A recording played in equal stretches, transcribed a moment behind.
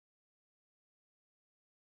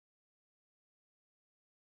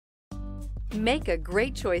Make a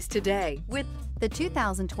great choice today with the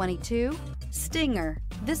 2022 Stinger.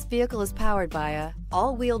 This vehicle is powered by a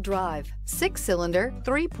all-wheel drive, 6-cylinder,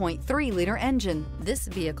 3.3-liter engine. This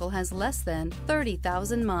vehicle has less than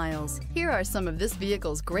 30,000 miles. Here are some of this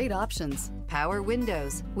vehicle's great options: power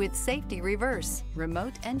windows with safety reverse,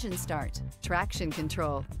 remote engine start, traction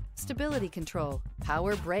control, stability control,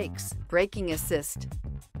 power brakes, braking assist.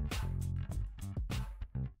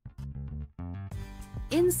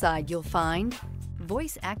 Inside you'll find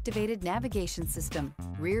voice-activated navigation system,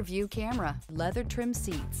 rear view camera, leather trim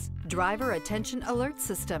seats, driver attention alert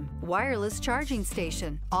system, wireless charging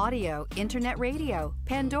station, audio, internet radio,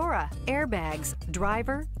 Pandora, airbags,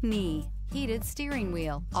 driver, knee, heated steering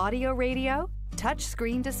wheel, audio radio, touch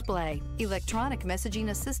screen display, electronic messaging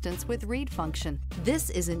assistance with read function. This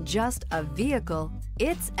isn't just a vehicle,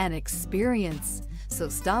 it's an experience. So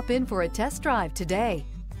stop in for a test drive today.